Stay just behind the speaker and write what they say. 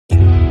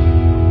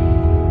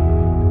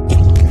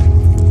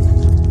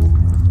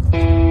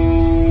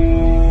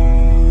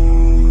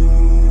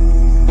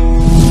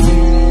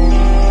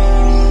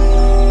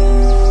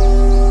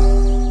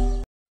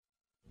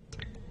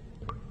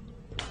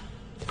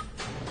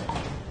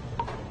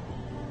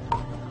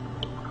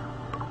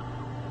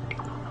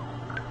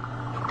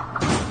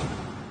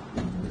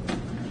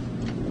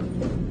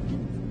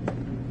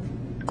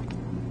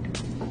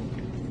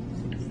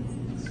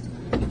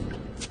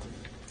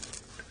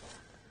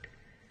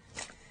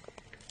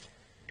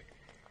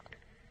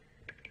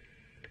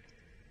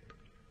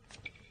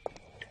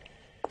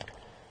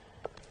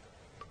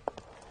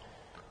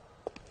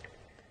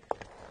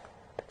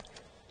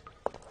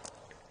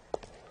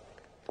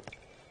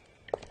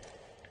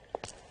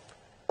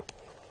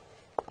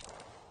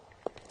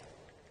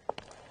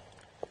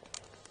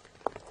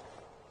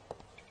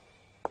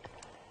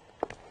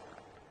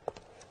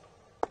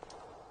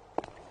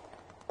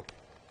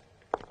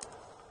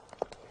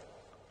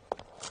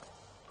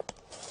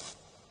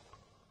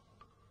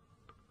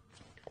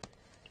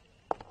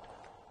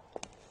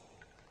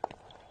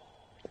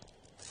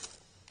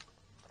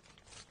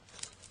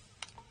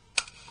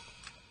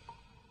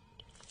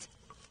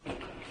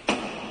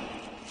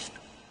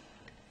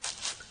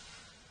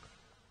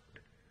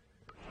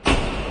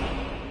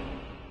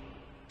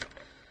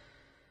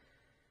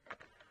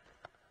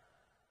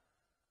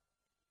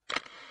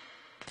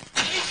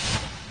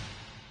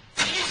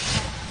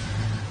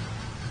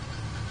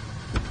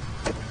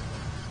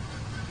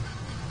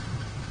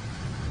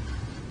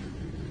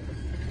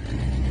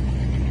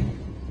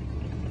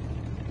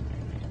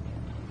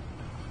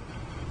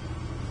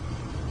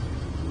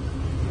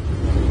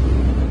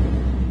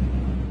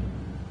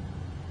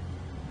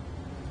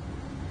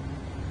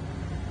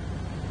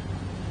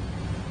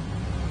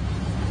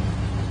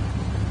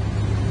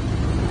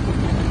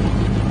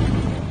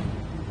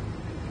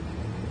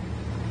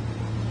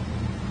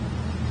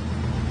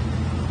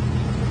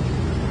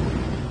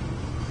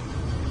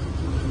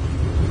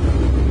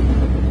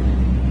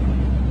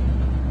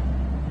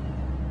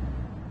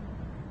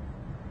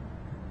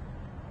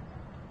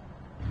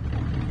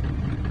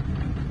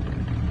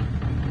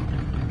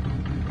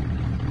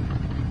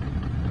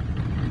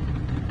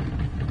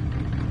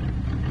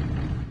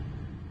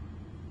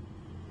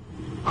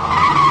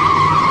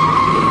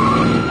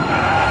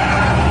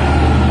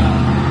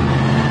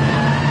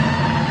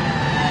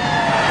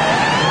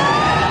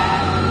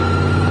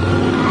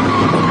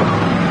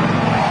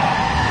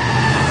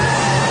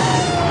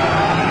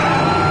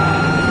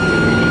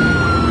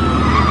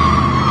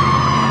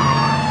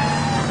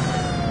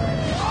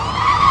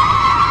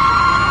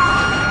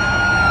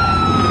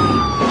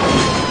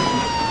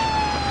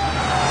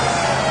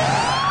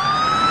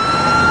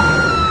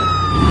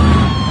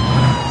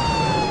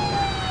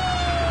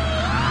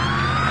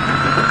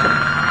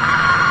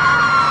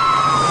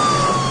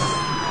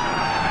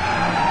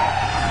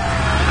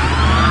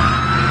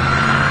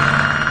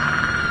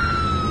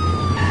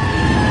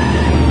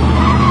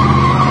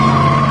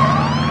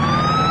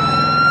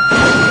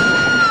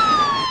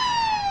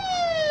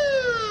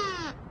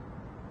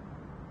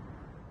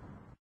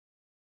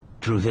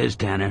Truth is,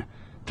 Tanner,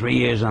 3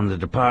 years on the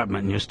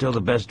department and you're still the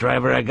best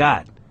driver I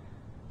got.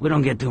 We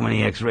don't get too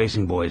many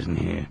ex-racing boys in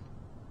here.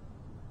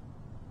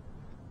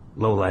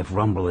 Lowlife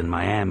rumble in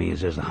Miami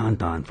is there's a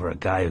hunt on for a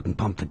guy who can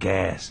pump the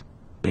gas.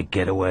 Big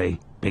getaway,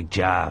 big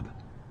job.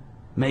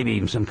 Maybe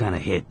even some kind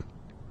of hit.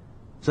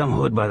 Some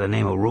hood by the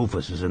name of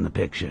Rufus is in the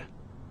picture.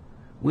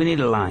 We need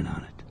a line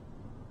on it.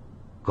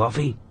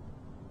 Coffee?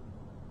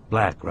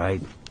 Black,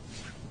 right?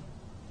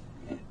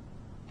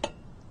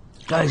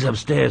 Guys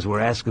upstairs were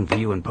asking for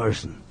you in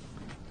person.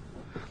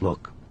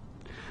 Look,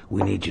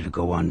 we need you to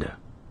go under.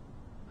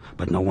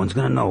 But no one's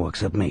gonna know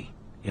except me.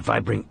 If I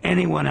bring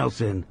anyone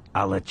else in,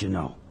 I'll let you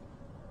know.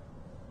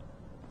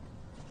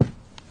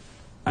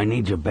 I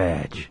need your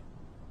badge.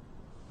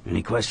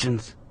 Any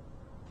questions?